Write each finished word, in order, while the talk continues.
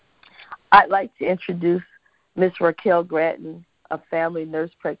I'd like to introduce Ms. Raquel Gratton, a family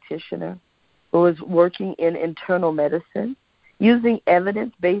nurse practitioner who is working in internal medicine. Using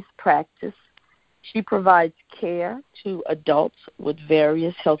evidence-based practice, she provides care to adults with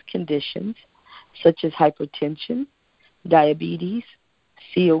various health conditions such as hypertension, diabetes,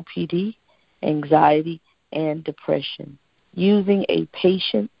 COPD, anxiety, and depression. Using a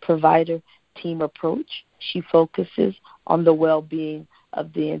patient-provider team approach, she focuses on the well-being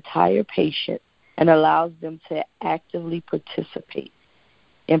of the entire patient and allows them to actively participate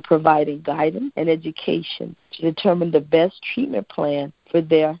in providing guidance and education to determine the best treatment plan for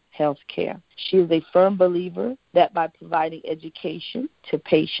their health care. She is a firm believer that by providing education to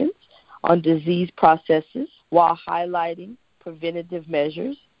patients on disease processes while highlighting preventative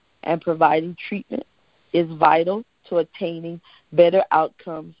measures and providing treatment is vital to attaining better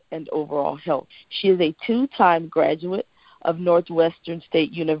outcomes and overall health. She is a 2-time graduate of Northwestern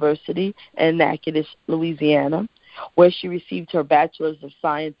State University in Natchitoches, Louisiana, where she received her Bachelor's of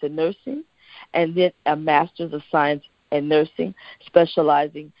Science in Nursing and then a Master's of Science in Nursing,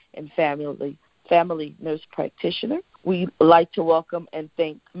 specializing in family nurse practitioner. We'd like to welcome and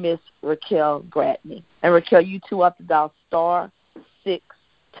thank Ms. Raquel Gratton. And Raquel, you too have to dial *6 to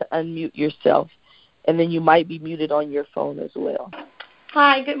unmute yourself, and then you might be muted on your phone as well.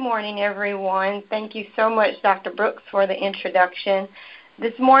 Hi, good morning, everyone. Thank you so much, Dr. Brooks, for the introduction.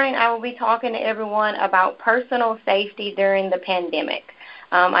 This morning I will be talking to everyone about personal safety during the pandemic.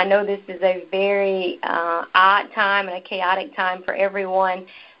 I know this is a very odd time and a chaotic time for everyone,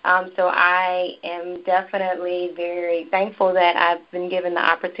 so I am definitely very thankful that I've been given the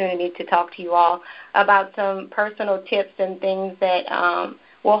opportunity to talk to you all about some personal tips and things that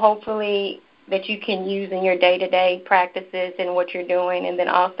will hopefully that you can use in your day-to-day practices and what you're doing, and then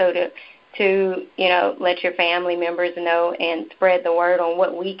also to let your family members know and spread the word on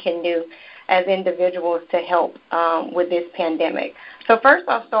what we can do as individuals to help with this pandemic. So first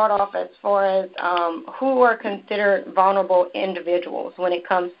I'll start off as far as who are considered vulnerable individuals when it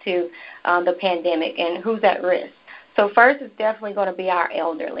comes to the pandemic and who's at risk. So first it's definitely going to be our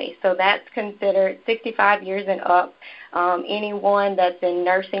elderly. So that's considered 65 years and up. Anyone that's in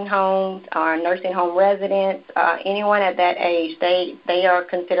nursing homes or nursing home residents, anyone at that age, they are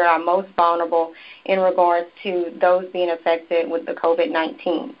considered our most vulnerable in regards to those being affected with the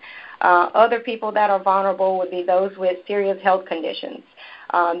COVID-19. Other people that are vulnerable would be those with serious health conditions.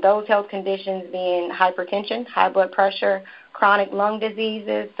 Those health conditions being hypertension, high blood pressure, chronic lung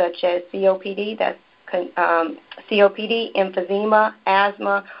diseases such as COPD, that's COPD, emphysema,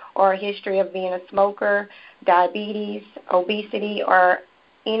 asthma, or a history of being a smoker, diabetes, obesity, or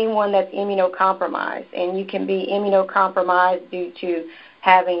anyone that's immunocompromised. And you can be immunocompromised due to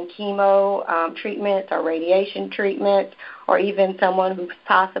having chemo treatments or radiation treatments, or even someone who's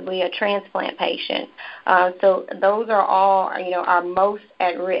possibly a transplant patient. So those are all, are most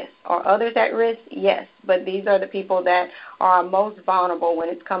at risk. Are others at risk? Yes, but these are the people that are most vulnerable when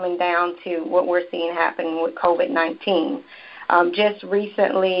it's coming down to what we're seeing happen with COVID-19. Just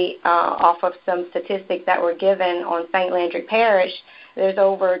recently, off of some statistics that were given on St. Landry Parish, there's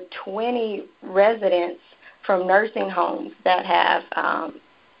over 20 residents from nursing homes that have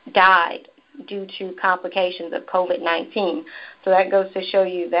died due to complications of COVID-19. So that goes to show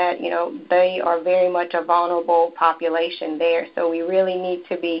you that, they are very much a vulnerable population there. So we really need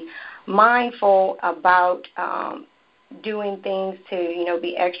to be mindful about doing things to,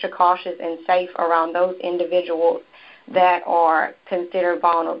 be extra cautious and safe around those individuals that are considered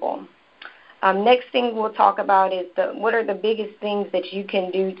vulnerable. Next thing we'll talk about is what are the biggest things that you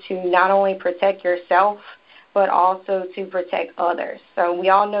can do to not only protect yourself, but also to protect others. So we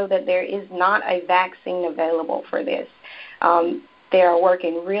all know that there is not a vaccine available for this. They are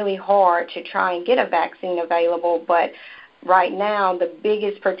working really hard to try and get a vaccine available, but right now the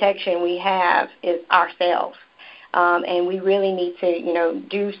biggest protection we have is ourselves. And we really need to,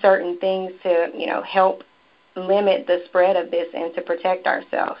 do certain things to, help limit the spread of this and to protect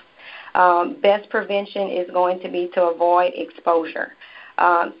ourselves. Best prevention is going to be to avoid exposure.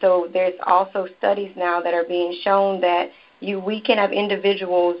 So there's also studies now that are being shown that we can have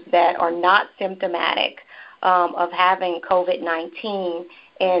individuals that are not symptomatic of having COVID-19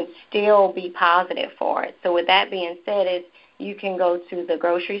 and still be positive for it. So with that being said, you can go to the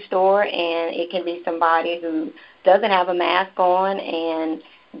grocery store and it can be somebody who doesn't have a mask on and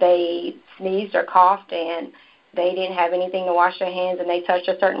they sneezed or coughed and they didn't have anything to wash their hands and they touched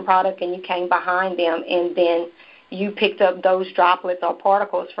a certain product and you came behind them and then you picked up those droplets or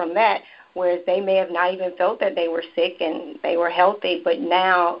particles from that, whereas they may have not even felt that they were sick and they were healthy, but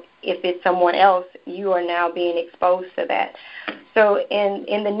now if it's someone else, you are now being exposed to that. So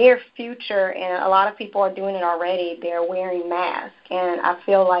in the near future, and a lot of people are doing it already, they're wearing masks. And I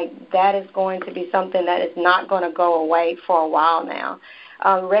feel like that is going to be something that is not going to go away for a while now.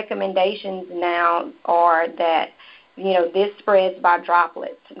 Recommendations now are that, this spreads by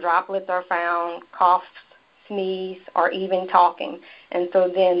droplets. Droplets are found, coughs, sneeze, or even talking. And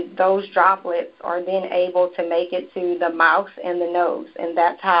so then those droplets are then able to make it to the mouth and the nose. And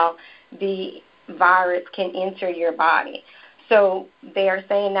that's how the virus can enter your body. So they are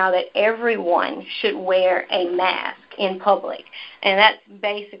saying now that everyone should wear a mask in public, and that's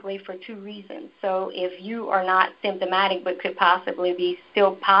basically for two reasons. So if you are not symptomatic but could possibly be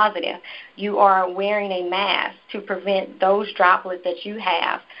still positive, you are wearing a mask to prevent those droplets that you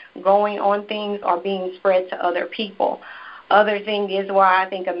have going on things or being spread to other people. Other thing is why I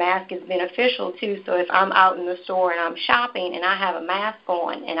think a mask is beneficial, too. So if I'm out in the store and I'm shopping and I have a mask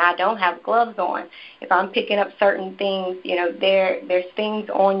on and I don't have gloves on, if I'm picking up certain things, there's things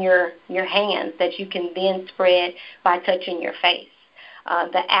on your hands that you can then spread by touching your face.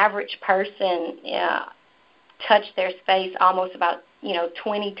 The average person touch their face almost about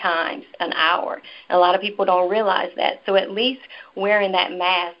 20 times an hour. And a lot of people don't realize that. So at least wearing that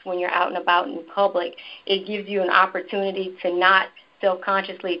mask when you're out and about in public, it gives you an opportunity to not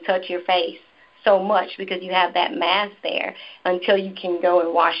self-consciously touch your face so much because you have that mask there until you can go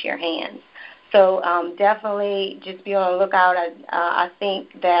and wash your hands. So definitely just be on the lookout. I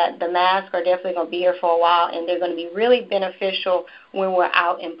think that the masks are definitely going to be here for a while, and they're going to be really beneficial when we're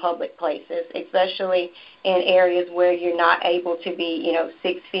out in public places, especially in areas where you're not able to be,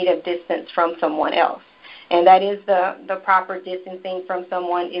 6 feet of distance from someone else. And that is the proper distancing from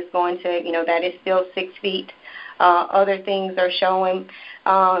someone is going to, that is still 6 feet. Other things are showing,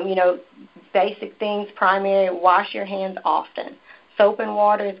 basic things, primary, wash your hands often. Soap and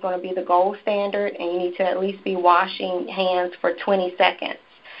water is going to be the gold standard, and you need to at least be washing hands for 20 seconds.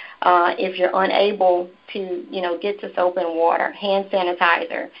 If you're unable to, get to soap and water, hand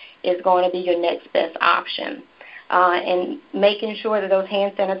sanitizer is going to be your next best option. And making sure that those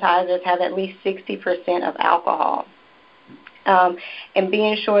hand sanitizers have at least 60% of alcohol. And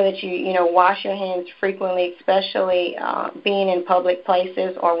being sure that you wash your hands frequently, especially being in public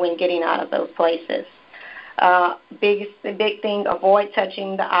places or when getting out of those places. The big thing, avoid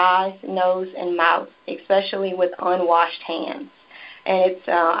touching the eyes, nose, and mouth, especially with unwashed hands. And it's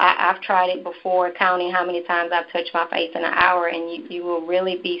I've tried it before, counting how many times I've touched my face in an hour, and you will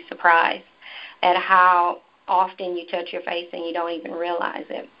really be surprised at how often you touch your face and you don't even realize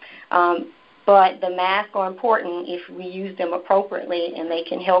it. But the masks are important if we use them appropriately, and they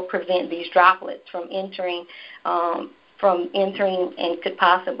can help prevent these droplets from entering and could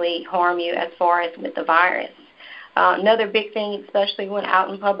possibly harm you as far as with the virus. Another big thing, especially when out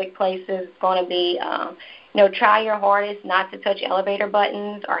in public places, is going to be, try your hardest not to touch elevator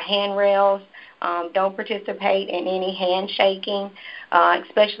buttons or handrails. Don't participate in any handshaking,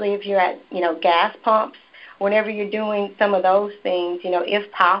 especially if you're at, gas pumps. Whenever you're doing some of those things,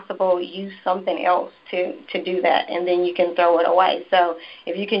 if possible, use something else to do that, and then you can throw it away. So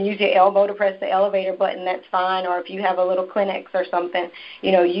if you can use your elbow to press the elevator button, that's fine. Or if you have a little Kleenex or something,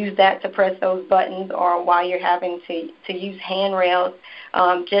 use that to press those buttons, or while you're having to use handrails,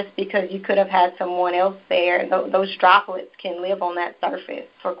 just because you could have had someone else there. Those droplets can live on that surface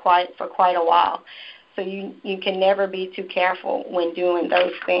for quite a while. So you can never be too careful when doing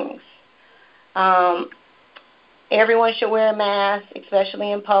those things. Everyone should wear a mask,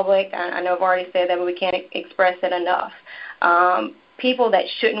 especially in public. I know I've already said that, but we can't express it enough. People that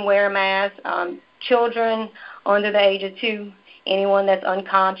shouldn't wear a mask, children under the age of 2, anyone that's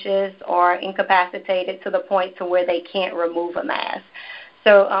unconscious or incapacitated to the point to where they can't remove a mask.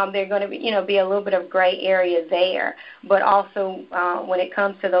 So they're going to be a little bit of gray area there. But also when it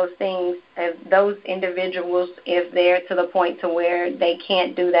comes to those things, if those individuals, if they're to the point to where they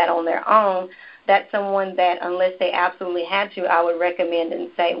can't do that on their own, that's someone that, unless they absolutely had to, I would recommend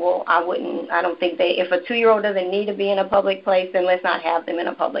and say, well, I don't think if a 2-year-old doesn't need to be in a public place, then let's not have them in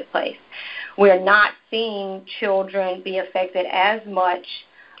a public place. We're not seeing children be affected as much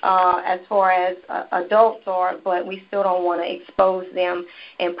as far as adults are, but we still don't want to expose them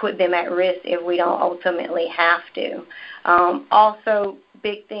and put them at risk if we don't ultimately have to. Also,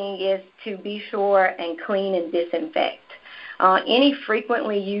 big thing is to be sure and clean and disinfect. Any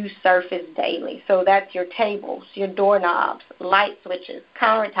frequently used surface daily. So that's your tables, your doorknobs, light switches,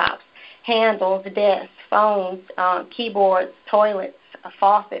 countertops, handles, desks, phones, keyboards, toilets,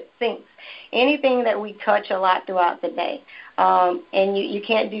 faucets, sinks, anything that we touch a lot throughout the day. And you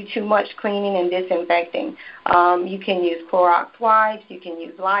can't do too much cleaning and disinfecting. You can use Clorox wipes, you can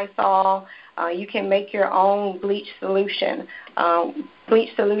use Lysol, You can make your own bleach solution.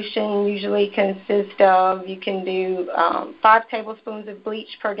 Bleach solution usually consists of, you can do 5 tablespoons of bleach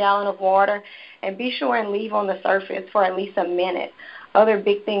per gallon of water, and be sure and leave on the surface for at least a minute. Other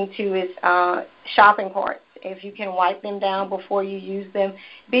big thing, too, is shopping carts. If you can wipe them down before you use them,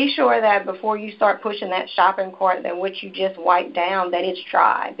 be sure that before you start pushing that shopping cart, that what you just wiped down, that it's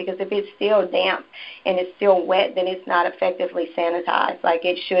dry. Because if it's still damp and it's still wet, then it's not effectively sanitized like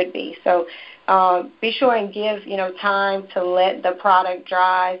it should be. So be sure and give time to let the product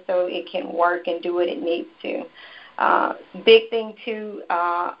dry so it can work and do what it needs to. Big thing, too,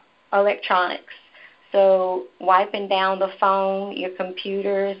 electronics. So wiping down the phone, your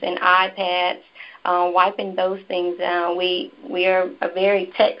computers and iPads, wiping those things down. We are a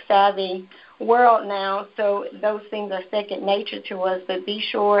very tech-savvy world now, so those things are second nature to us, but be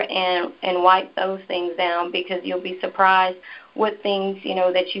sure and wipe those things down, because you'll be surprised what things,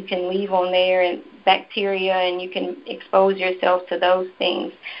 that you can leave on there, and bacteria, and you can expose yourself to those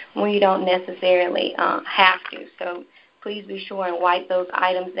things when you don't necessarily have to. So please be sure and wipe those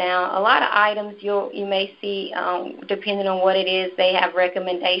items down. A lot of items you may see, depending on what it is, they have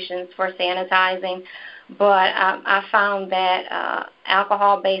recommendations for sanitizing. But I found that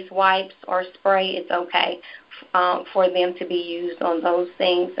alcohol-based wipes or spray, it's okay for them to be used on those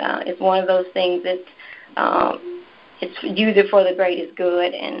things. It's one of those things that's it's use it for the greatest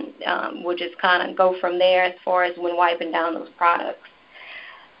good, and we'll just kind of go from there as far as when wiping down those products.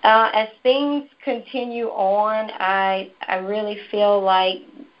 As things continue on, I really feel like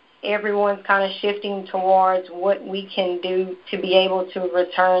everyone's kind of shifting towards what we can do to be able to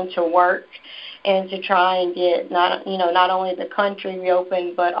return to work and to try and get not only the country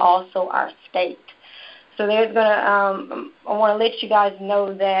reopened, but also our state. So there's I want to let you guys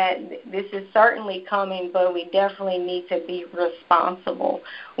know that this is certainly coming, but we definitely need to be responsible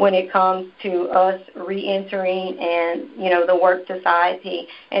when it comes to us re-entering and, the work society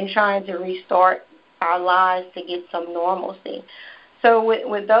and trying to restart our lives to get some normalcy. So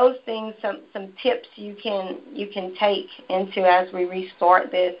with those things, some tips you can take into as we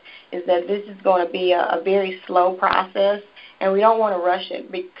restart this is that this is going to be a very slow process, and we don't want to rush it,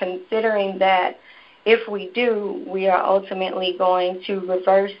 considering that if we do, we are ultimately going to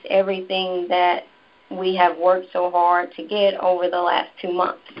reverse everything that we have worked so hard to get over the last 2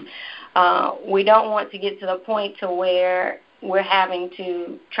 months. We don't want to get to the point to where we're having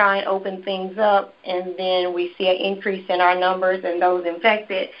to try and open things up, and then we see an increase in our numbers and those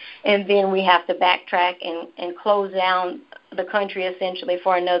infected, and then we have to backtrack and close down the country essentially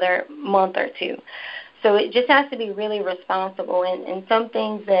for another month or two. So it just has to be really responsible, and some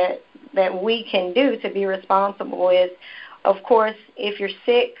things that we can do to be responsible is, of course, if you're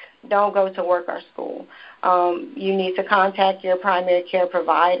sick, don't go to work or school. You need to contact your primary care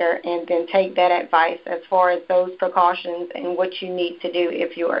provider and then take that advice as far as those precautions and what you need to do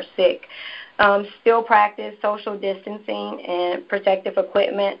if you are sick. Still practice social distancing and protective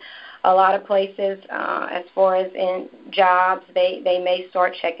equipment. A lot of places, as far as in jobs, they may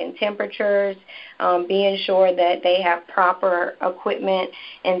start checking temperatures, being sure that they have proper equipment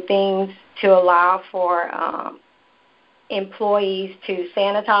and things to allow for employees to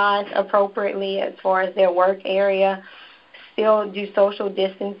sanitize appropriately as far as their work area. Still do social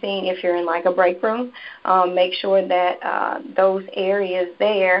distancing if you're in like a break room. Make sure that those areas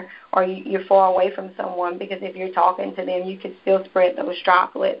there or you're far away from someone, because if you're talking to them, you can still spread those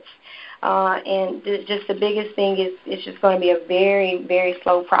droplets. And just the biggest thing is it's just going to be a very, very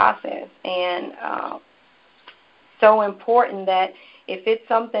slow process. And so important that if it's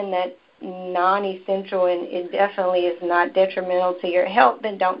something that's non-essential and it definitely is not detrimental to your health,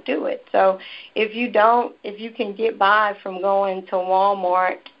 then don't do it. So if you can get by from going to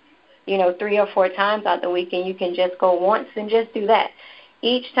Walmart, 3 or 4 times out the week, and you can just go once, then just do that.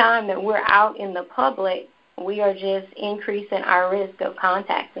 Each time that we're out in the public, we are just increasing our risk of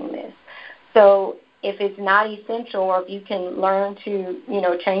contacting this. So if it's not essential, or if you can learn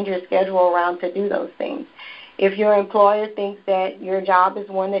to, change your schedule around to do those things. If your employer thinks that your job is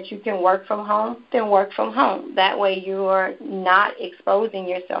one that you can work from home, then work from home. That way you are not exposing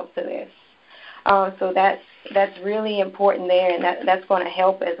yourself to this. So that's really important there, and that's going to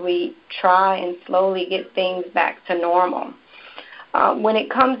help as we try and slowly get things back to normal. When it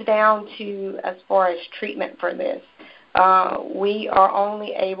comes down to as far as treatment for this, we are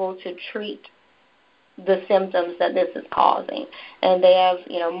only able to treat the symptoms that this is causing. And they have,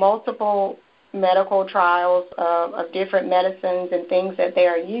 multiple medical trials of different medicines and things that they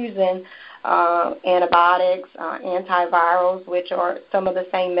are using, antibiotics, antivirals, which are some of the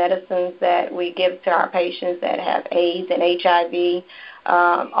same medicines that we give to our patients that have AIDS and HIV.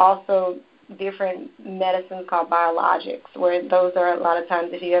 Also different medicines called biologics, where those are a lot of times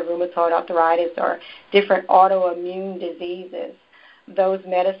if you have rheumatoid arthritis or different autoimmune diseases, those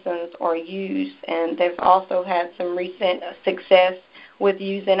medicines are used. And they've also had some recent success with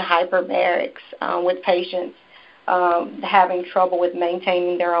using hyperbarics with patients having trouble with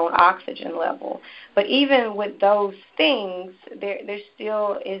maintaining their own oxygen level. But even with those things, there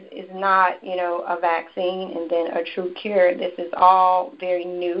still is not, a vaccine and then a true cure. This is all very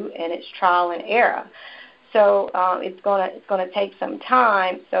new, and it's trial and error. So it's gonna take some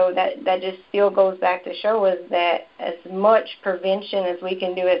time. So that just still goes back to show us that as much prevention as we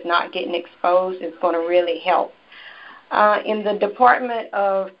can do as not getting exposed is going to really help. In the Department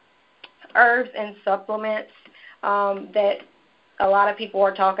of Herbs and Supplements, that a lot of people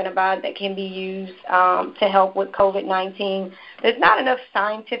are talking about that can be used to help with COVID-19. There's not enough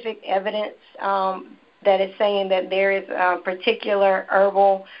scientific evidence that is saying that there is particular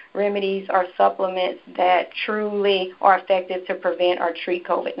herbal remedies or supplements that truly are effective to prevent or treat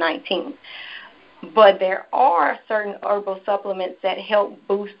COVID-19. But there are certain herbal supplements that help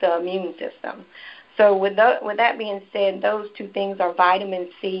boost the immune system. So with that being said, those two things are vitamin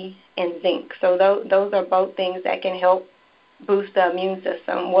C and zinc. So those are both things that can help boost the immune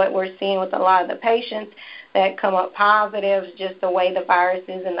system. What we're seeing with a lot of the patients that come up positive, just the way the virus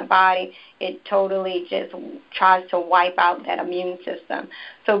is in the body, it totally just tries to wipe out that immune system.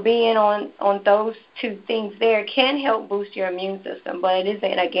 So being on those two things there can help boost your immune system, but it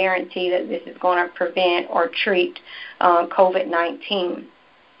isn't a guarantee that this is going to prevent or treat COVID-19.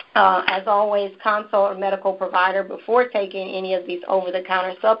 As always, consult a medical provider before taking any of these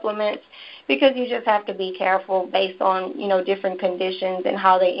over-the-counter supplements, because you just have to be careful based on, different conditions and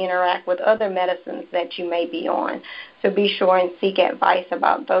how they interact with other medicines that you may be on. So be sure and seek advice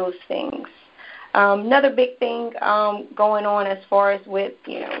about those things. Another big thing going on as far as with,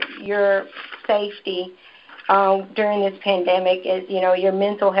 your safety during this pandemic is, your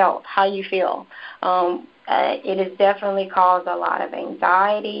mental health, how you feel. It has definitely caused a lot of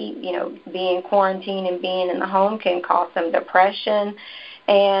anxiety. Being quarantined and being in the home can cause some depression.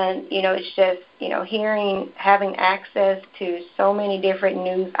 And, it's just, having access to so many different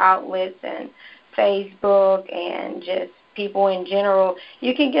news outlets and Facebook and just people in general,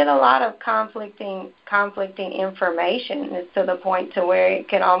 you can get a lot of conflicting information. It's to the point to where it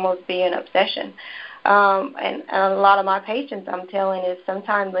can almost be an obsession. And a lot of my patients I'm telling is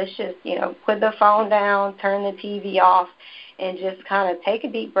sometimes let's just, put the phone down, turn the TV off, and just kind of take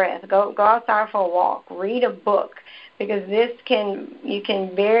a deep breath. Go outside for a walk, read a book, because you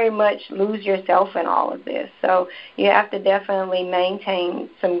can very much lose yourself in all of this. So you have to definitely maintain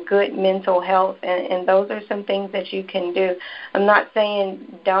some good mental health, and those are some things that you can do. I'm not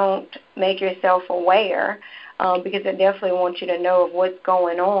saying don't make yourself aware, because I definitely want you to know of what's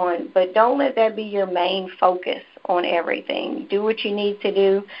going on, but don't let that be your main focus on everything. Do what you need to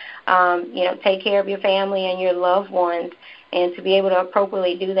do, take care of your family and your loved ones, and to be able to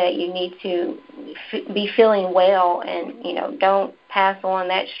appropriately do that, you need to be feeling well, and, don't pass on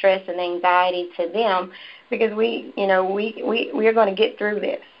that stress and anxiety to them, because we are going to get through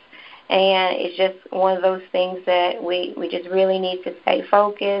this. And it's just one of those things that we just really need to stay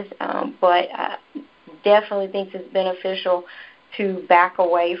focused, but definitely think it's beneficial to back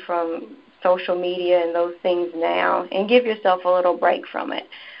away from social media and those things now and give yourself a little break from it.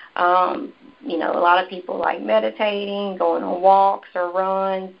 A lot of people like meditating, going on walks or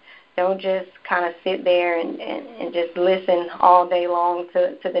runs. Don't just kind of sit there and just listen all day long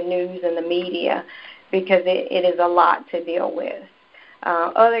to the news and the media, because it is a lot to deal with.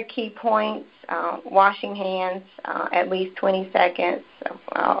 Other key points, washing hands at least 20 seconds.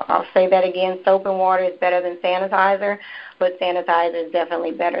 I'll say that again, soap and water is better than sanitizer, but sanitizer is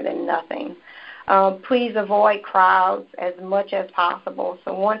definitely better than nothing. Please avoid crowds as much as possible.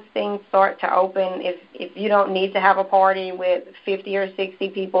 So once things start to open, if you don't need to have a party with 50 or 60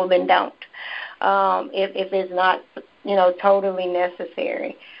 people, then don't. If it's not, totally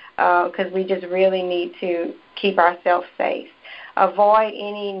necessary, because we just really need to keep ourselves safe. Avoid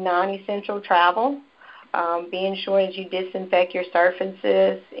any non-essential travel. Being sure that you disinfect your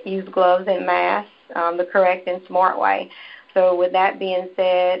surfaces, use gloves and masks the correct and smart way. So with that being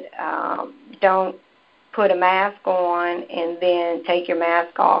said, don't put a mask on and then take your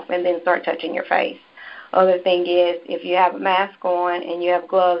mask off and then start touching your face. Other thing is, if you have a mask on and you have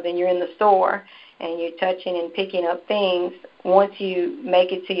gloves and you're in the store and you're touching and picking up things, once you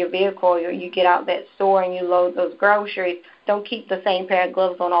make it to your vehicle or you get out that store and you load those groceries, don't keep the same pair of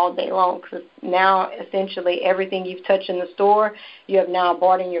gloves on all day long, because now essentially everything you've touched in the store, you have now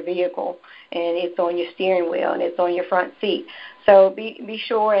bought in your vehicle, and it's on your steering wheel and it's on your front seat. So be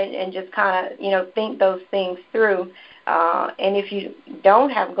sure and just kind of, think those things through. And if you don't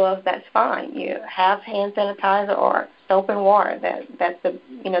have gloves, that's fine. You have hand sanitizer or soap and water. That's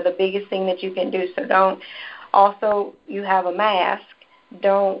the biggest thing that you can do. So don't. Also, you have a mask.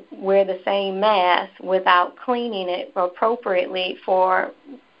 Don't wear the same mask without cleaning it appropriately for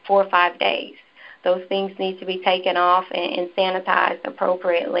 4 or 5 days. Those things need to be taken off and sanitized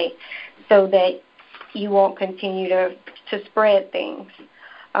appropriately so that you won't continue to spread things.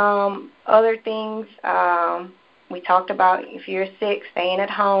 Other things, we talked about if you're sick, staying at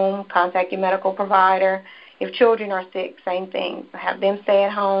home, contact your medical provider. If children are sick, same thing. Have them stay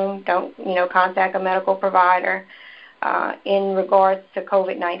at home. Don't, contact a medical provider in regards to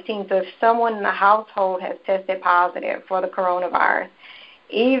COVID-19. So if someone in the household has tested positive for the coronavirus,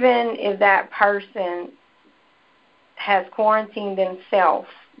 even if that person has quarantined themselves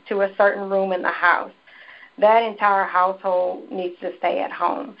to a certain room in the house, that entire household needs to stay at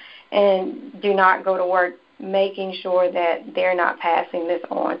home and do not go to work, making sure that they're not passing this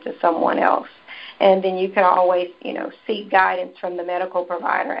on to someone else. And then you can always, seek guidance from the medical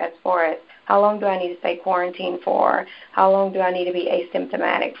provider as far as how long do I need to stay quarantined for, how long do I need to be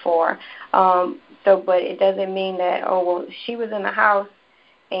asymptomatic for. But it doesn't mean that, she was in the house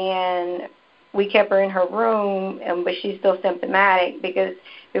and we kept her in her room, but she's still symptomatic, because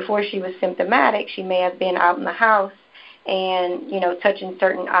before she was symptomatic, she may have been out in the house and, touching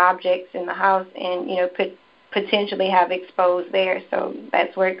certain objects in the house and, could potentially have exposed there. So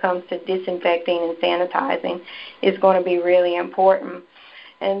that's where it comes to disinfecting and sanitizing is going to be really important.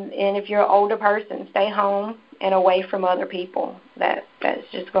 And if you're an older person, stay home and away from other people. That's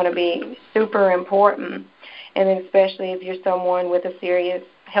just going to be super important, and then especially if you're someone with a serious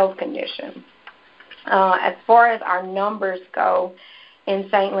health condition. As far as our numbers go in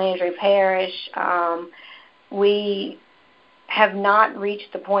St. Landry Parish, we have not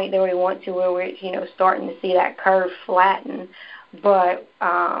reached the point that we want to where we're, starting to see that curve flatten. But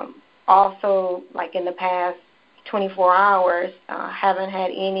also, like in the past 24 hours, haven't had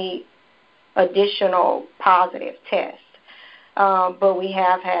any additional positive tests. But we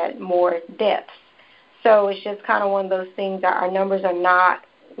have had more deaths. So it's just kind of one of those things that our numbers are not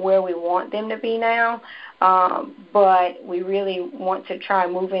where we want them to be now, but we really want to try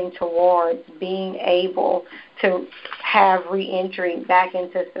moving towards being able to have reentry back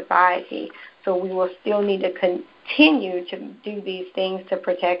into society. So we will still need to continue to do these things to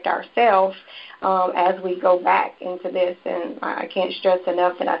protect ourselves as we go back into this. And I can't stress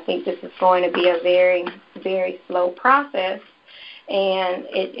enough that I think this is going to be a very, very slow process. And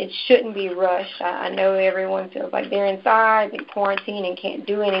it shouldn't be rushed. I know everyone feels like they're inside and quarantined and can't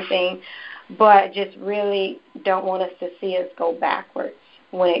do anything, but just really don't want us to see us go backwards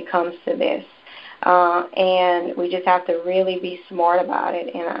when it comes to this. And we just have to really be smart about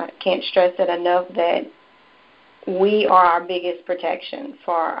it. And I can't stress it enough that we are our biggest protection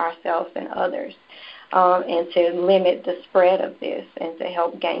for ourselves and others, and to limit the spread of this and to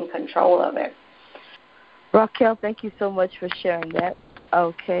help gain control of it. Raquel, thank you so much for sharing that.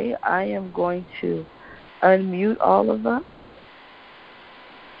 Okay, I am going to unmute all of us.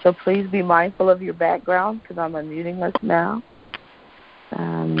 So please be mindful of your background because I'm unmuting us now.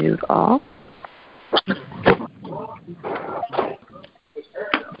 Mute all.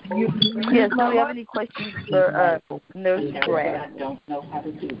 Yes, do we have any questions for Nurse Brad? I don't know how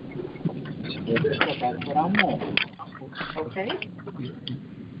to do this. That's what I'm on. Okay.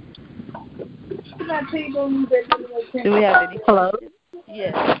 Do we have any questions? Hello?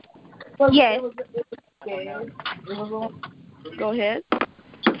 Yes. Yes. Go ahead.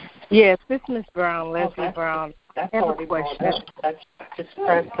 Yes, this is Ms. Brown, Leslie Brown. I have a question.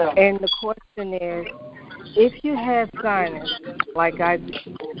 And the question is, if you have sinus, like I do,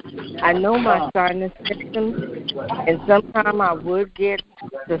 I know my sinus symptoms, and sometimes I would get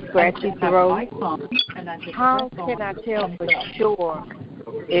the scratchy throat. How can I tell for sure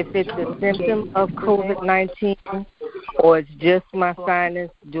if it's a symptom of COVID-19 or it's just my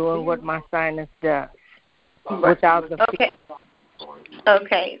sinus doing what my sinus does without the fever?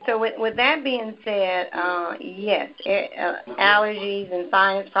 Okay, so with that being said, yes, allergies and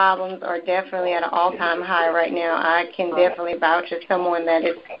sinus problems are definitely at an all-time high right now. I can definitely vouch as someone that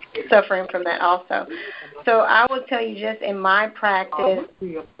is suffering from that also. So I will tell you just in my practice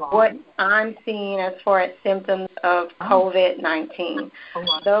what I'm seeing as far as symptoms of COVID-19.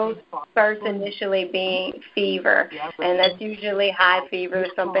 Those first initially being fever, and that's usually high fever,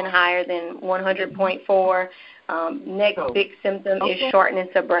 something higher than 100.4. Next big symptom is shortness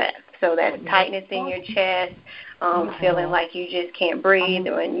of breath. So that's tightness in your chest, feeling like you just can't breathe.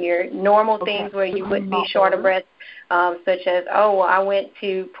 When your normal things where you wouldn't be short of breath such as, I went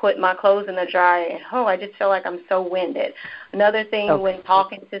to put my clothes in the dryer, and, I just feel like I'm so winded. Another thing, when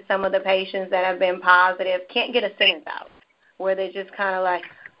talking to some of the patients that have been positive, can't get a sentence out, where they're just kind of like,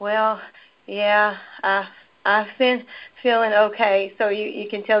 well, yeah, I've been feeling okay. So you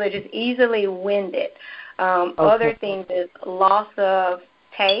can tell they're just easily winded. Other things is loss of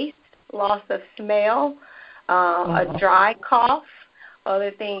taste, loss of smell, a dry cough.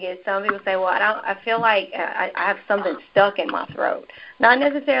 Other thing is some people say, well, I feel like I have something stuck in my throat. Not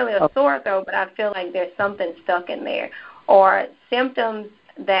necessarily a sore throat, but I feel like there's something stuck in there. Or symptoms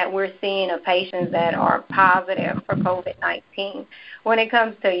that we're seeing of patients that are positive for COVID-19. When it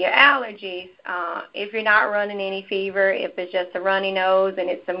comes to your allergies, if you're not running any fever, if it's just a runny nose and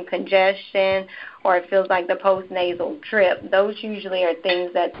it's some congestion, or it feels like the postnasal drip, those usually are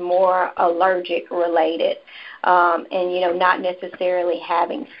things that's more allergic related, and not necessarily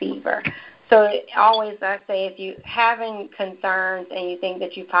having fever. So always I say, if you're having concerns and you think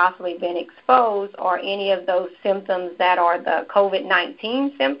that you've possibly been exposed, or any of those symptoms that are the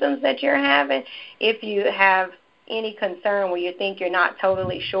COVID-19 symptoms that you're having, if you have any concern where you think you're not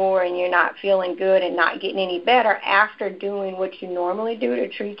totally sure and you're not feeling good and not getting any better after doing what you normally do to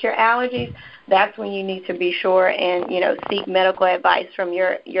treat your allergies, that's when you need to be sure and, seek medical advice from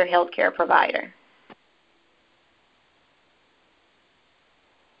your healthcare provider.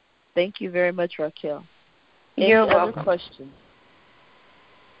 Thank you very much, Raquel. You're welcome. Any other questions?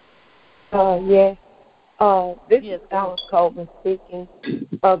 Yes. This is Alice Coleman speaking.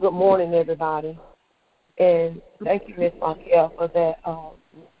 Good morning, everybody. And thank you, Ms. Raquel, for that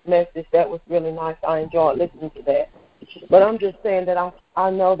message. That was really nice. I enjoyed listening to that. But I'm just saying that I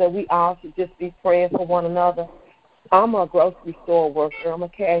know that we all should just be praying for one another. I'm a grocery store worker. I'm a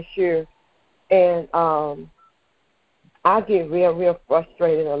cashier. And I get real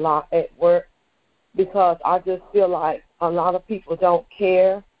frustrated a lot at work, because I just feel like a lot of people don't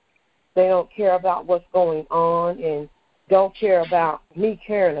care. They don't care about what's going on and don't care about me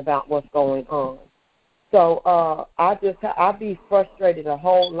caring about what's going on. So I be frustrated a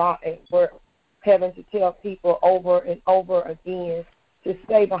whole lot at work, having to tell people over and over again to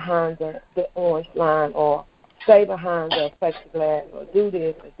stay behind the orange line, or stay behind the plexiglass, or do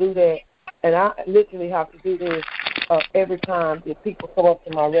this or do that. And I literally have to do this every time that people come up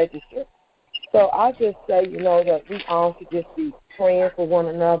to my register. So I just say, that we all should just be praying for one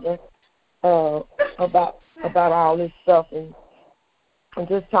another about all this stuff, and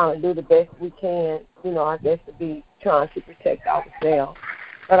just trying to do the best we can, I guess, to be trying to protect ourselves.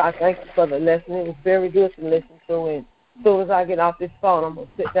 But I thank you for the lesson. It was very good to listen to, and as soon as I get off this phone, I'm going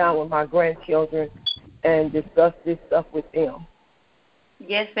to sit down with my grandchildren and discuss this stuff with them.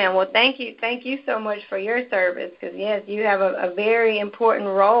 Yes, ma'am. Well, thank you. Thank you so much for your service, because, yes, you have a very important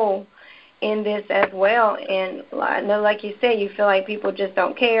role in this as well. And I know, like you said, you feel like people just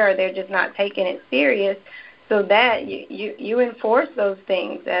don't care, or they're just not taking it serious. So that you enforce those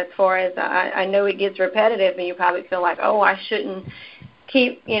things. As far as I know, it gets repetitive, and you probably feel like, I shouldn't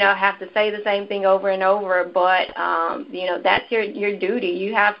keep, have to say the same thing over and over. But that's your duty.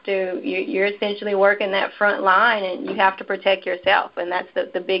 You have to. You're essentially working that front line, and you have to protect yourself, and that's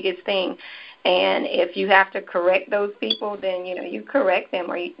the biggest thing. And if you have to correct those people, then you correct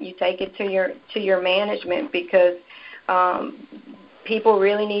them, or you take it to your management, because people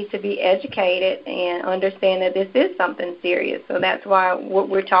really need to be educated and understand that this is something serious. So that's why what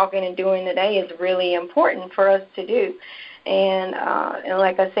we're talking and doing today is really important for us to do. And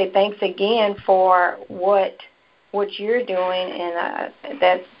like I say, thanks again for what you're doing, and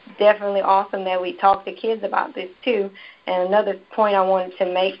that's definitely awesome that we talk to kids about this too. And another point I wanted to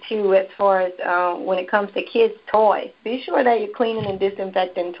make too, as far as when it comes to kids' toys, be sure that you're cleaning and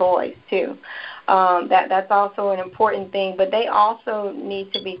disinfecting toys too. That's also an important thing. But they also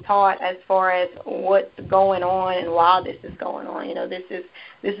need to be taught as far as what's going on and why this is going on. This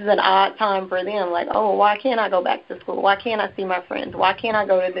is an odd time for them. Like, why can't I go back to school? Why can't I see my friends? Why can't I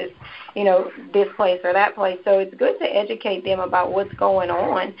go to this, this place or that place? So it's good to educate them about what's going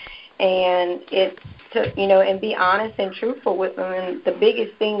on, and it's to, and be honest and truthful with them. And the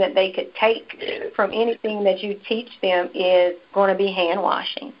biggest thing that they could take from anything that you teach them is going to be hand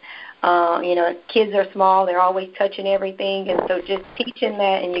washing. Kids are small, they're always touching everything, and so just teaching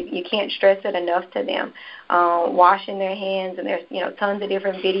that, and you can't stress it enough to them, washing their hands, and there's, tons of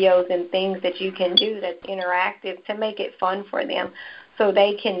different videos and things that you can do that's interactive to make it fun for them, so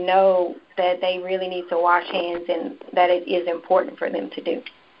they can know that they really need to wash hands and that it is important for them to do.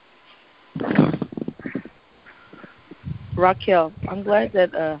 Raquel, I'm glad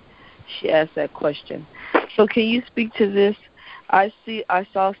that she asked that question. So can you speak to this? I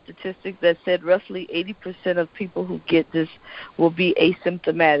saw statistics that said roughly 80% of people who get this will be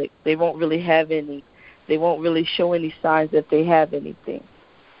asymptomatic. They won't really have any. They won't really show any signs that they have anything.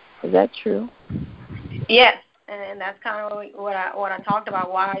 Is that true? Yes, and that's kind of what I talked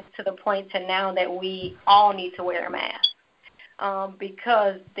about. Why it's to the point to now that we all need to wear a mask.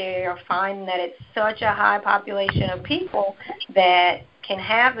 Because they are finding that it's such a high population of people that can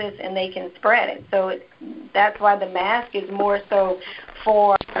have this and they can spread it. So that's why the mask is more so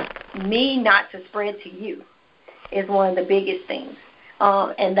for me not to spread to you is one of the biggest things.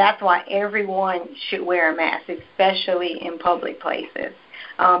 And that's why everyone should wear a mask, especially in public places,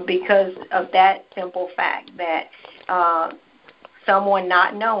 because of that simple fact that someone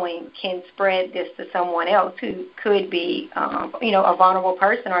not knowing can spread this to someone else who could be, a vulnerable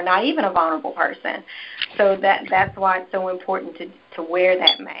person or not even a vulnerable person. So that's why it's so important to wear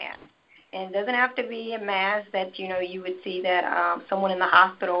that mask. And it doesn't have to be a mask that, you would see that someone in the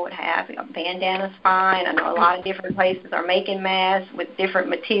hospital would have. Bandana's fine. I know a lot of different places are making masks with different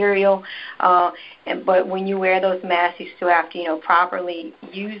material. But when you wear those masks, you still have to, properly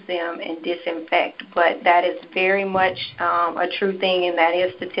use them and disinfect. But that is very much a true thing, and that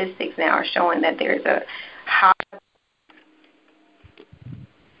is statistics now are showing that there's a high.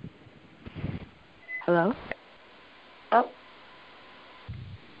 Hello? Oh.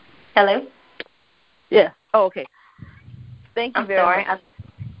 Hello? Yeah. Oh, okay. Thank you very much.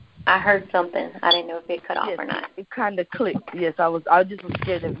 I heard something. I didn't know if it cut off or not. It kind of clicked. Yes, I just was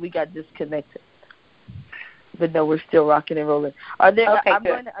scared that we got disconnected. But no, we're still rocking and rolling. I'm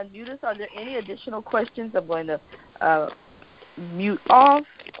going to unmute us. Are there any additional questions? I'm going to mute off.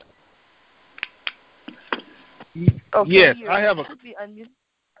 Okay, yes, I have a.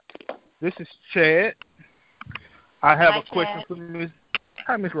 This is Chad. I have a question for Miss.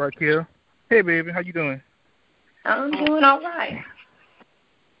 Hi, Miss Raquel. Hey, baby, how you doing? I'm doing all right.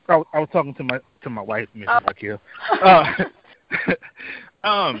 I was talking to my wife, Miss Raquel.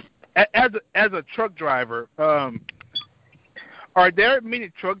 As a truck driver, are there many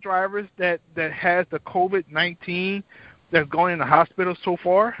truck drivers that has the COVID-19 that's going in the hospital so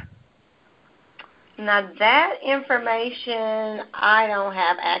far? Now that information I don't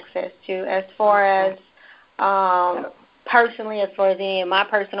have access to as far as personally, as far as any of my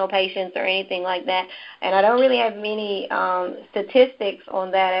personal patients or anything like that. And I don't really have many statistics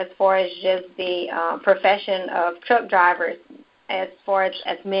on that as far as just the profession of truck drivers, as far as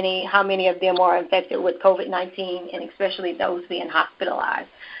how many of them are infected with COVID-19, and especially those being hospitalized.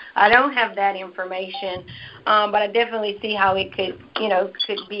 I don't have that information, but I definitely see how it could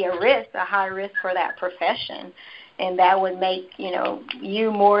be a high risk for that profession. And that would make,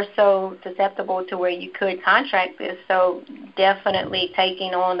 you more so susceptible to where you could contract this. So definitely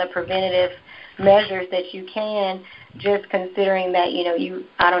taking on the preventative measures that you can, just considering that,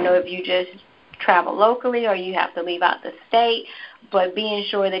 I don't know if you just travel locally or you have to leave out the state, but being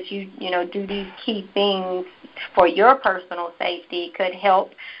sure that you, do these key things for your personal safety could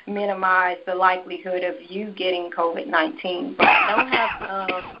help minimize the likelihood of you getting COVID-19. But I don't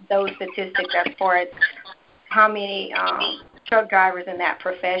have those statistics as far as how many truck drivers in that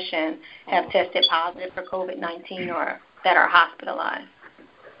profession have tested positive for COVID-19 or that are hospitalized.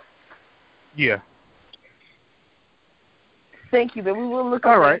 Yeah. Thank you, but we will look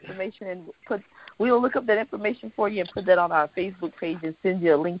up that information and we will look up that information for you and put that on our Facebook page and send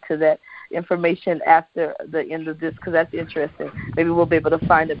you a link to that information after the end of this, because that's interesting. Maybe we'll be able to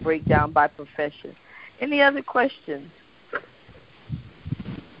find a breakdown by profession. Any other questions?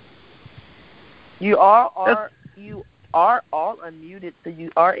 You are all unmuted, so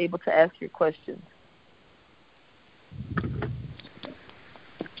you are able to ask your questions.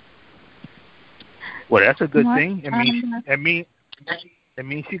 Well, that's a good thing. It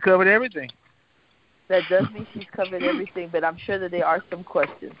means she covered everything. That does mean she's covered everything, but I'm sure that there are some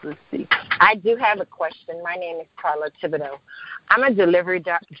questions. Let's see. I do have a question. My name is Carla Thibodeau. I'm a delivery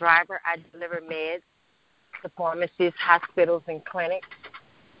driver. I deliver meds to pharmacies, hospitals, and clinics.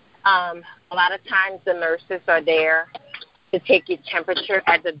 A lot of times the nurses are there to take your temperature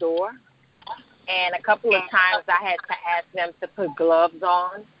at the door. And a couple of times I had to ask them to put gloves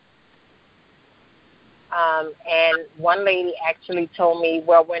on. And one lady actually told me,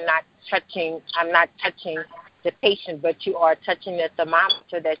 well, I'm not touching the patient, but you are touching the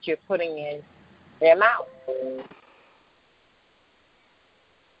thermometer that you're putting in their mouth.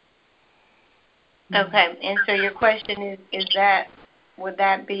 Okay, and so your question is would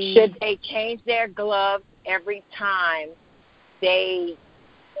that be... Should they change their gloves every time they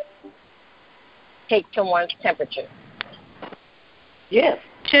take someone's temperature? Yes.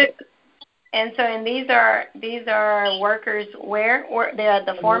 And these are workers where? Or they're at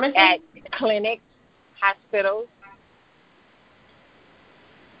the pharmacy? At clinics, hospitals.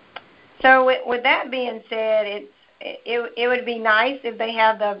 So with that being said, it would be nice if they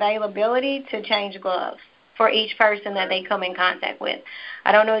have the availability to change gloves for each person that they come in contact with.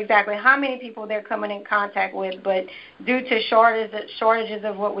 I don't know exactly how many people they're coming in contact with, but due to shortages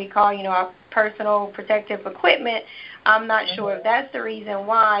of what we call, our personal protective equipment, I'm not sure if that's the reason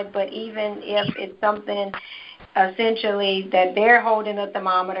why, but even if it's something essentially that they're holding the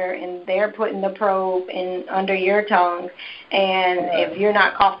thermometer and they're putting the probe in under your tongue, and if you're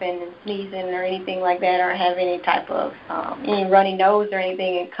not coughing and sneezing or anything like that, or have any type of any runny nose or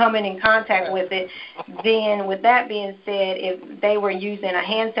anything, and coming in contact with it, then with that being said, if they were using a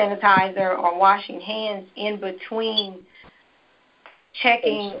hand sanitizer or washing hands in between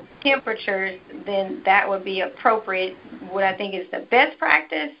checking temperatures, then that would be appropriate. What I think is the best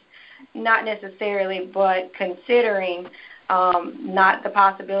practice, not necessarily, but considering not the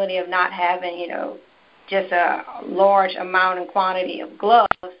possibility of not having, just a large amount and quantity of gloves,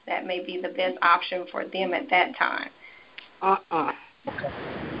 that may be the best option for them at that time.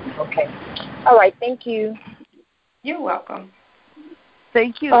 Okay. All right. Thank you. You're welcome.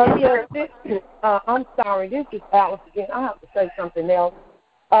 Thank you. I'm sorry. This is Alice again. I have to say something else.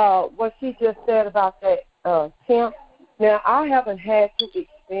 What she just said about that temp. Now, I haven't had to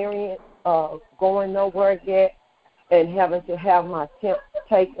experience going nowhere yet and having to have my temp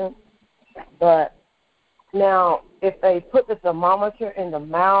taken. But now, if they put the thermometer in the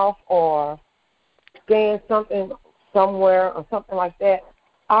mouth or scan something somewhere or something like that,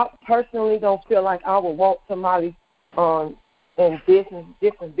 I personally don't feel like I would want somebody in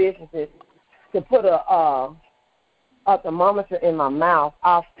different businesses to put a thermometer in my mouth.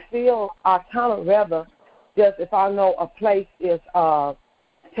 I kind of rather just, if I know a place is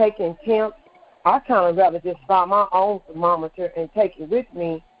taking temps, I kind of rather just buy my own thermometer and take it with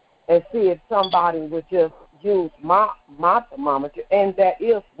me and see if somebody would just use my thermometer, and that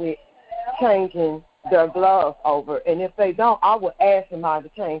is with changing their gloves over. And if they don't, I would ask somebody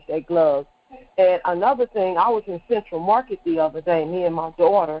to change their gloves. And another thing, I was in Central Market the other day, me and my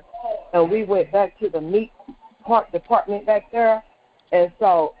daughter, and we went back to the meat part department back there. And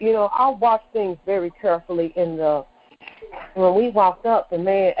so, I watch things very carefully. When we walked up, the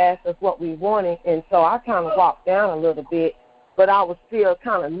man asked us what we wanted, and so I kind of walked down a little bit, but I was still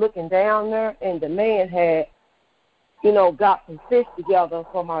kind of looking down there, and the man had, got some fish together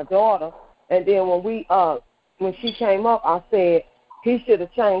for my daughter. And then when she came up, I said, he should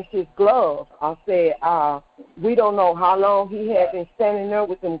have changed his gloves. I said, we don't know how long he had been standing there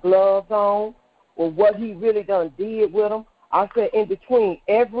with them gloves on or what he really done did with them. I said, in between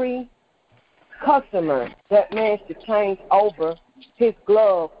every customer, that man should change over his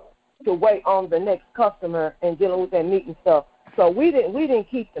gloves to wait on the next customer and dealing with that meat and stuff. So we didn't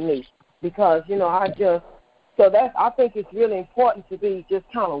keep the meat because, I think it's really important to be just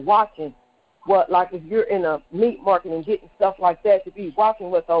kind of watching if you're in a meat market and getting stuff like that, to be watching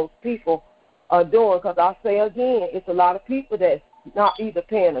what those people are doing. Because I say again, it's a lot of people that's not either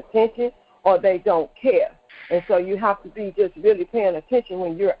paying attention or they don't care. And so you have to be just really paying attention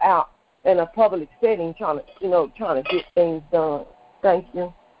when you're out in a public setting trying to get things done. Thank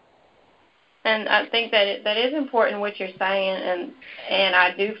you. And I think that is important what you're saying, and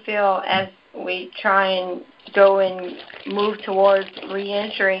I do feel as we try and go and move towards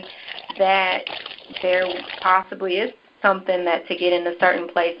reentry that there possibly is something that to get into certain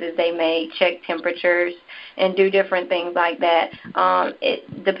places they may check temperatures and do different things like that.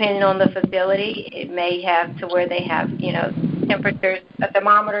 Depending on the facility, it may have to where they have, temperatures,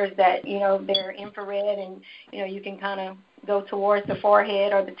 thermometers that, they're infrared, and, you can kind of go towards the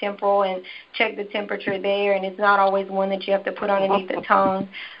forehead or the temporal and check the temperature there, and it's not always one that you have to put underneath the tongue.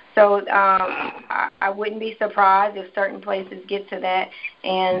 So I wouldn't be surprised if certain places get to that,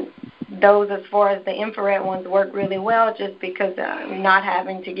 and those, as far as the infrared ones, work really well just because not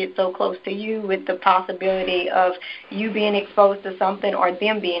having to get so close to you with the possibility of you being exposed to something or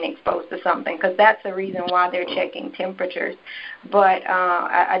them being exposed to something, because that's the reason why they're checking temperatures. But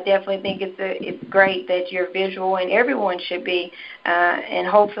I definitely think it's great that you're visual, and everyone should be, and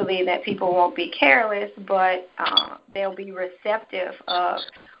hopefully that people won't be careless, but they'll be receptive of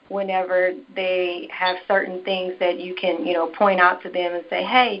whenever they have certain things that you can, point out to them and say,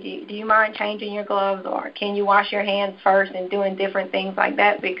 hey, do you mind changing your gloves, or can you wash your hands first, and doing different things like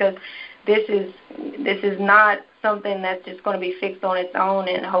that, because this is not something that's just going to be fixed on its own,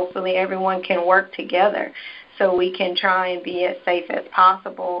 and hopefully everyone can work together so we can try and be as safe as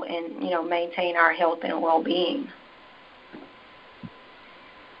possible and, maintain our health and well-being.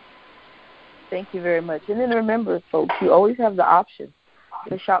 Thank you very much. And then remember, folks, you always have the option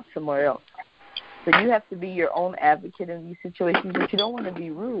to shop somewhere else. So you have to be your own advocate in these situations, but you don't want to be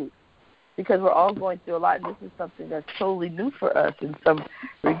rude because we're all going through a lot, and this is something that's totally new for us in some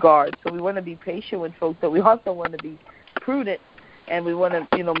regard. So we want to be patient with folks, but we also want to be prudent, and we want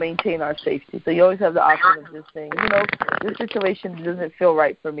to, maintain our safety. So you always have the option of just saying, this situation doesn't feel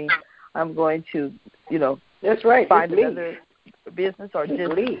right for me. I'm going to, that's right. find another business or just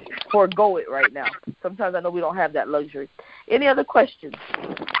forego it right now. Sometimes I know we don't have that luxury. Any other questions?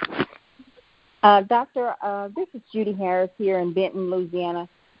 Doctor, this is Judy Harris here in Benton, Louisiana.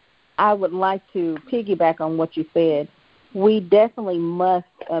 I would like to piggyback on what you said. We definitely must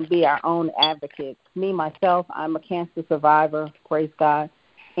be our own advocates. Me, myself, I'm a cancer survivor, praise God,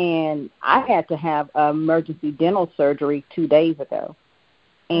 and I had to have emergency dental surgery 2 days ago.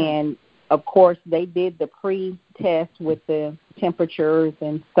 And, of course, they did the pre-test with the temperatures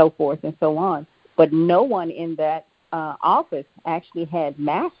and so forth and so on, but no one in that office actually had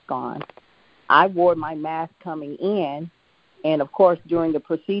masks on. I wore my mask coming in, and, of course, during the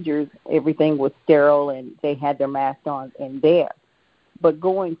procedures, everything was sterile, and they had their mask on in there. But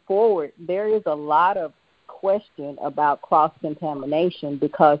going forward, there is a lot of question about cross-contamination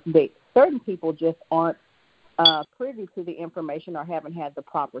because certain people just aren't privy to the information or haven't had the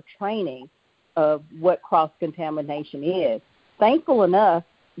proper training of what cross-contamination is. Thankful enough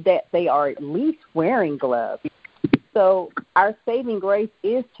that they are at least wearing gloves. So our saving grace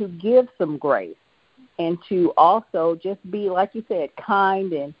is to give some grace and to also just be, like you said,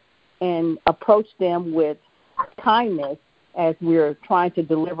 kind and approach them with kindness as we're trying to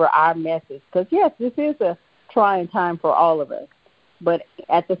deliver our message. Because, yes, this is a trying time for all of us. But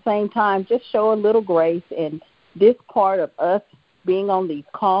at the same time, just show a little grace. And this part of us being on these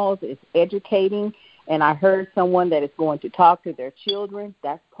calls is educating. And I heard someone that is going to talk to their children.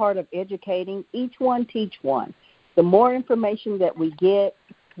 That's part of educating. Each one teach one. The more information that we get,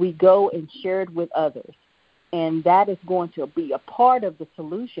 we go and share it with others. And that is going to be a part of the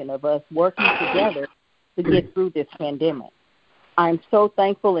solution of us working together to get through this pandemic. I'm so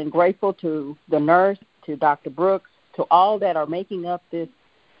thankful and grateful to the nurse, to Dr. Brooks, to all that are making up this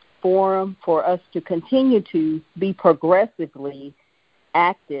forum for us to continue to be progressively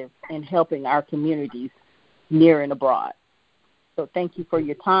active in helping our communities near and abroad. So thank you for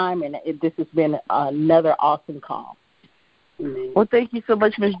your time, and this has been another awesome call. Well, thank you so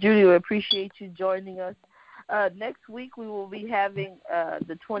much, Ms. Judy. We appreciate you joining us. Next week we will be having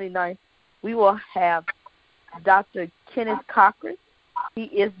the 29th. We will have Dr. Kenneth Cochran. He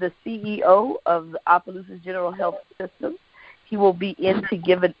is the CEO of the Opelousas General Health System. He will be in to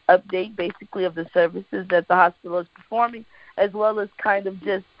give an update, basically, of the services that the hospital is performing, as well as kind of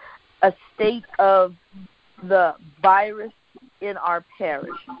just a state of the virus in our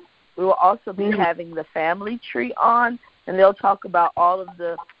parish. We will also be having the family tree on, and they'll talk about all of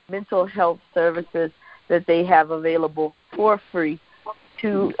the mental health services that they have available for free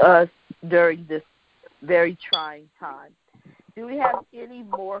to us during this very trying time. Do we have any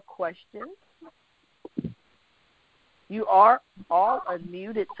more questions? You are all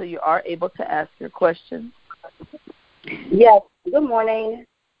unmuted, so you are able to ask your questions. Yes. Good morning.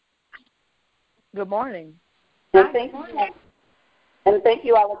 Good morning. And thank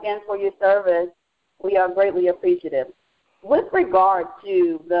you all again for your service. We are greatly appreciative. With regard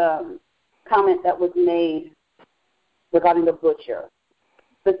to the comment that was made regarding the butcher,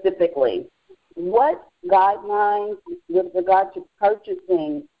 specifically, what guidelines with regard to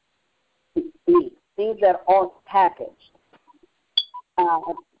purchasing meat, things that are packaged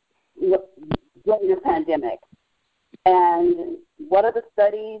during the pandemic, and what are the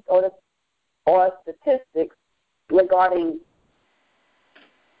studies or statistics regarding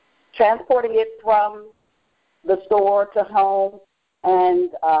transporting it from the store to home? And,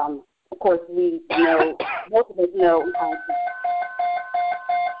 of course, we know, most of us know.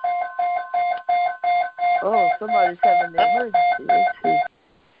 Oh, somebody's having an emergency. Let's see.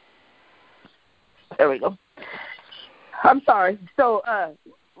 There we go. I'm sorry. So,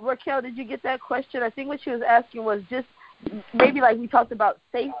 Raquel, did you get that question? I think what she was asking was just maybe like we talked about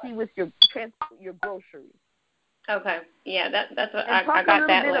safety with your groceries. Okay. Yeah, that's what I got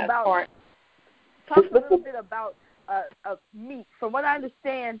that last part. Talk a little bit about meat. From what I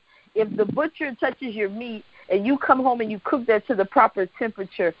understand, if the butcher touches your meat and you come home and you cook that to the proper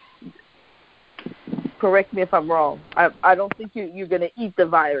temperature, correct me if I'm wrong, I don't think you're going to eat the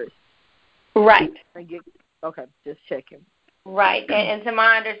virus. Right. Okay, just checking. Right, and to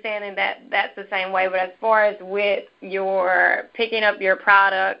my understanding, that's the same way. But as far as with your picking up your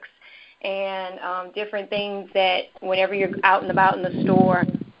products and different things that whenever you're out and about in the store,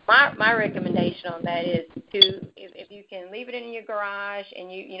 my recommendation on that is if you can leave it in your garage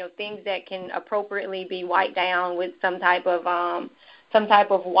and you know things that can appropriately be wiped down with some type of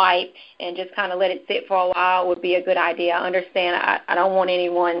wipe and just kind of let it sit for a while would be a good idea. I understand. I don't want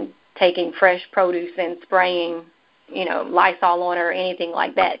anyone taking fresh produce and spraying, you know, Lysol on it or anything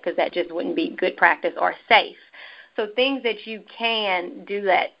like that, because that just wouldn't be good practice or safe. So things that you can do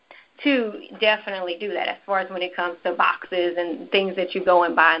that to, definitely do that as far as when it comes to boxes and things that you go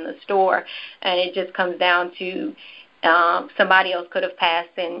and buy in the store. And it just comes down to somebody else could have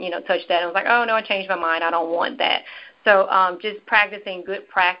passed and, you know, touched that and was like, oh, no, I changed my mind. I don't want that. So just practicing good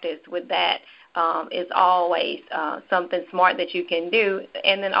practice with that is always something smart that you can do.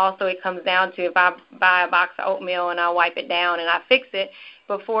 And then also it comes down to if I buy a box of oatmeal and I wipe it down and I fix it,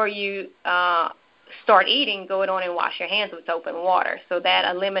 before you start eating, go on and wash your hands with soap and water. So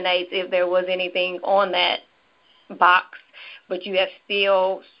that eliminates if there was anything on that box, but you have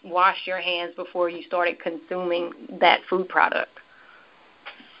still washed your hands before you started consuming that food product.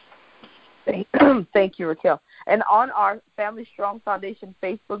 Thank you, Raquel. And on our Family Strong Foundation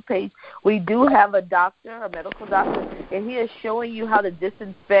Facebook page, we do have a doctor, a medical doctor, and he is showing you how to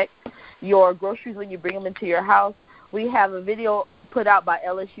disinfect your groceries when you bring them into your house. We have a video put out by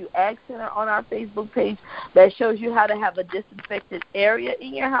LSU Ag Center on our Facebook page that shows you how to have a disinfected area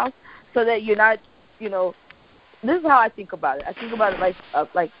in your house so that you're not, you know, this is how I think about it. I think about it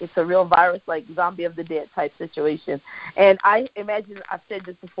like it's a real virus, like zombie of the dead type situation. And I imagine, I've said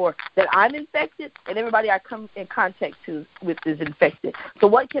this before, that I'm infected and everybody I come in contact with is infected. So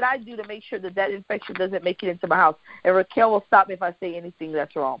what can I do to make sure that infection doesn't make it into my house? And Raquel will stop me if I say anything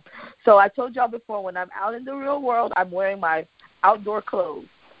that's wrong. So I told y'all before, when I'm out in the real world, I'm wearing my outdoor clothes.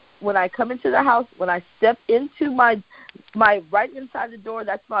 When I come into the house, when I step into my right inside the door,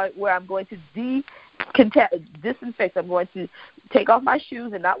 that's where I'm going to disinfect. I'm going to take off my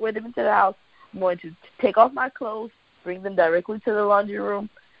shoes and not wear them into the house. I'm going to take off my clothes, bring them directly to the laundry room,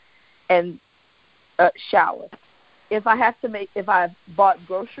 and shower. If I bought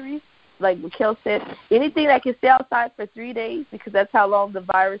groceries, like Raquel said, anything that can stay outside for 3 days, because that's how long the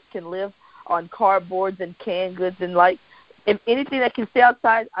virus can live on cardboards and canned goods and like. If anything that can stay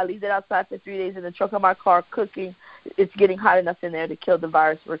outside, I leave it outside for 3 days in the trunk of my car cooking. It's getting hot enough in there to kill the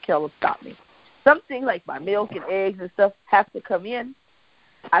virus. Raquel will stop me. Some things like my milk and eggs and stuff have to come in.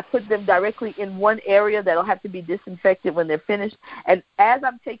 I put them directly in one area that will have to be disinfected when they're finished. And as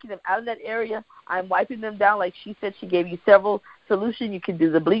I'm taking them out of that area, I'm wiping them down. Like she said, she gave you several solutions. You can do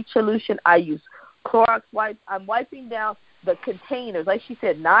the bleach solution. I use Clorox wipes. I'm wiping down the containers. Like she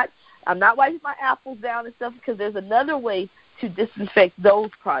said, I'm not wiping my apples down and stuff, because there's another way to disinfect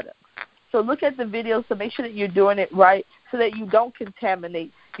those products. So look at the videos to make sure that you're doing it right so that you don't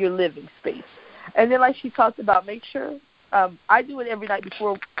contaminate your living space. And then like she talked about, make sure, I do it every night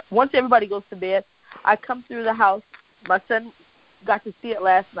before, once everybody goes to bed, I come through the house. My son got to see it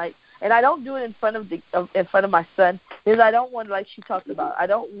last night. And I don't do it in front of my son, because I don't want, like she talked about, I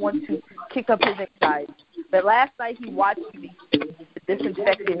don't want to kick up his anxiety. But last night he watched me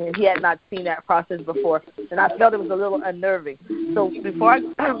disinfecting, and he had not seen that process before, and I felt it was a little unnerving. So before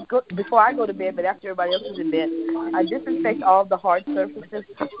I go to bed, but after everybody else is in bed, I disinfect all of the hard surfaces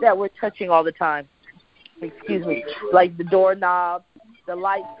that we're touching all the time. Excuse me, like the doorknobs, the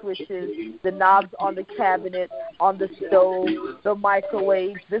light switches, the knobs on the cabinet, on the stove, the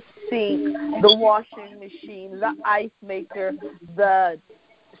microwave, the sink, the washing machine, the ice maker, the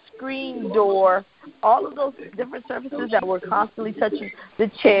screen door, all of those different surfaces that we're constantly touching, the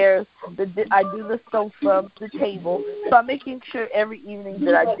chairs, I do the sofa, the table. So I'm making sure every evening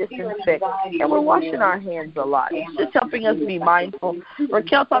that I disinfect. And we're washing our hands a lot. It's just helping us be mindful.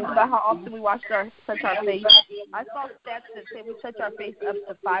 Raquel talked about how often we touch our face. I saw stats that say we touch our face up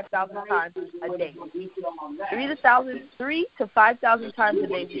to 5,000 times a day. 3 to 5,000 times a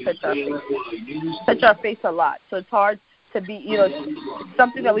day we touch our face. Touch our face a lot. So it's hard to be, it's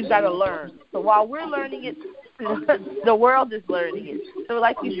something that we've got to learn. So while we're learning it, the world is learning it. So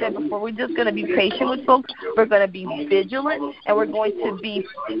like you said before, we're just going to be patient with folks. We're going to be vigilant, and we're going to be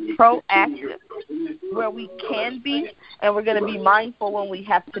proactive where we can be, and we're going to be mindful when we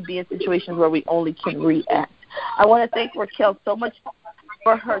have to be in situations where we only can react. I want to thank Raquel so much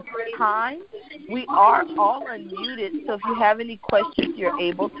for her time. We are all unmuted, so if you have any questions, you're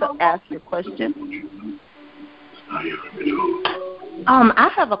able to ask your question. I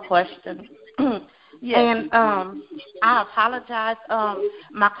have a question. Yes. And I apologize.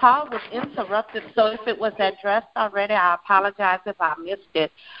 My call was interrupted, so if it was addressed already, I apologize if I missed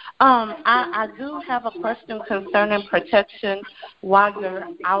it. I do have a question concerning protection while you're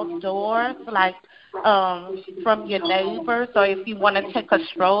outdoors, like from your neighbors, or if you want to take a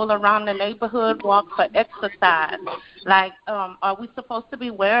stroll around the neighborhood, walk for exercise. Like, are we supposed to be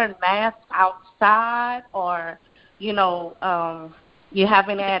wearing masks outside, or, you have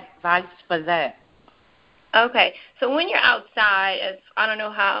any advice for that? Okay, so when you're outside, I don't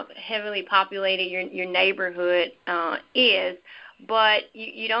know how heavily populated your neighborhood is, but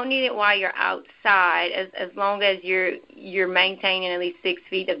you don't need it while you're outside, as long as you're maintaining at least 6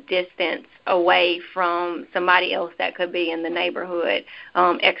 feet of distance away from somebody else that could be in the neighborhood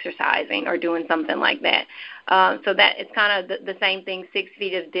exercising or doing something like that. So that it's kind of the same thing, 6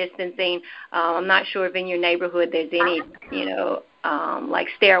 feet of distancing. I'm not sure if in your neighborhood there's any, like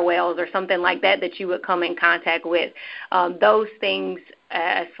stairwells or something like that you would come in contact with. Those things,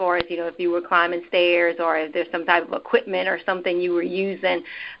 as far as, if you were climbing stairs or if there's some type of equipment or something you were using,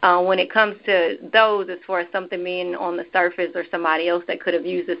 when it comes to those, as far as something being on the surface or somebody else that could have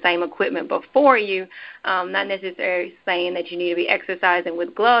used the same equipment before you, not necessarily saying that you need to be exercising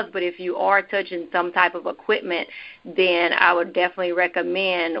with gloves, but if you are touching some type of equipment, then I would definitely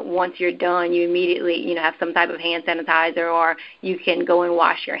recommend once you're done, you immediately, have some type of hand sanitizer, or you can go and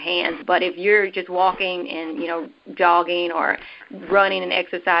wash your hands. But if you're just walking and, jogging or running and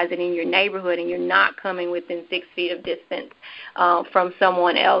exercising in your neighborhood and you're not coming within 6 feet of distance from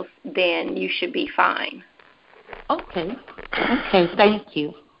someone else, then you should be fine. Okay, thank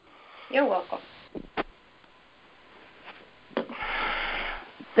you. You're welcome.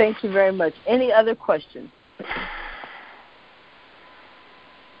 Thank you very much. Any other questions?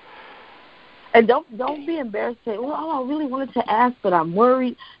 And don't be embarrassed. Say, well, I really wanted to ask, but I'm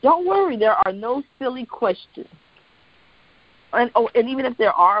worried. Don't worry. There are no silly questions. And even if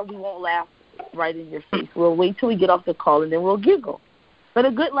there are, we won't laugh right in your face. We'll wait till we get off the call, and then we'll giggle. But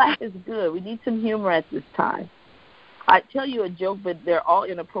a good laugh is good. We need some humor at this time. I tell you a joke, but they're all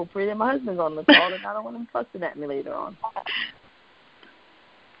inappropriate, and my husband's on the call, and I don't want him fussing at me later on.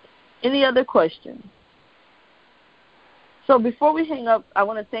 Any other questions? So before we hang up, I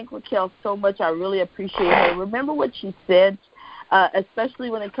want to thank Raquel so much. I really appreciate her. Remember what she said, especially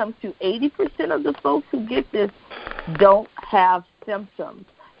when it comes to 80% of the folks who get this don't have symptoms.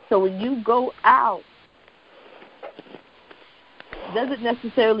 So when you go out, doesn't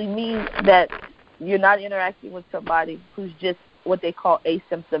necessarily mean that you're not interacting with somebody who's just what they call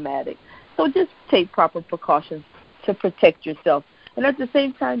asymptomatic. So just take proper precautions to protect yourself. And at the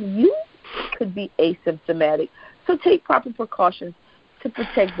same time, you could be asymptomatic. So take proper precautions to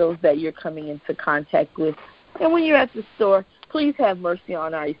protect those that you're coming into contact with. And when you're at the store, please have mercy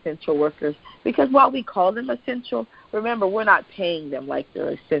on our essential workers, because while we call them essential, remember, we're not paying them like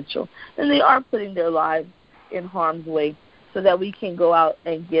they're essential. And they are putting their lives in harm's way so that we can go out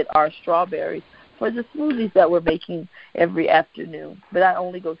and get our strawberries for the smoothies that we're making every afternoon. But I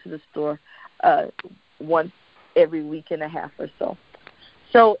only go to the store once every week and a half or so.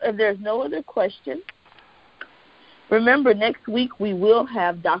 So if there's no other questions, remember, next week we will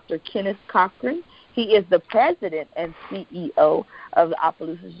have Dr. Kenneth Cochran. He is the president and CEO of the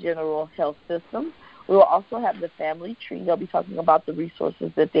Opelousas General Health System. We will also have the family tree. They'll be talking about the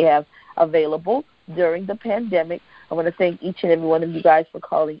resources that they have available during the pandemic. I want to thank each and every one of you guys for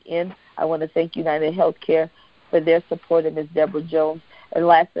calling in. I want to thank United Healthcare for their support, and Ms. Deborah Jones. And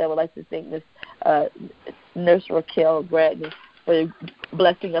lastly, I would like to thank Ms. Nurse Raquel Gratton for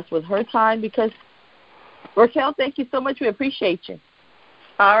blessing us with her time, because, Raquel, thank you so much. We appreciate you.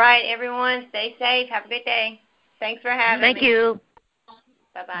 All right, everyone, stay safe. Have a good day. Thanks for having me. Thank you.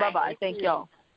 Bye-bye. Bye-bye. Thank y'all.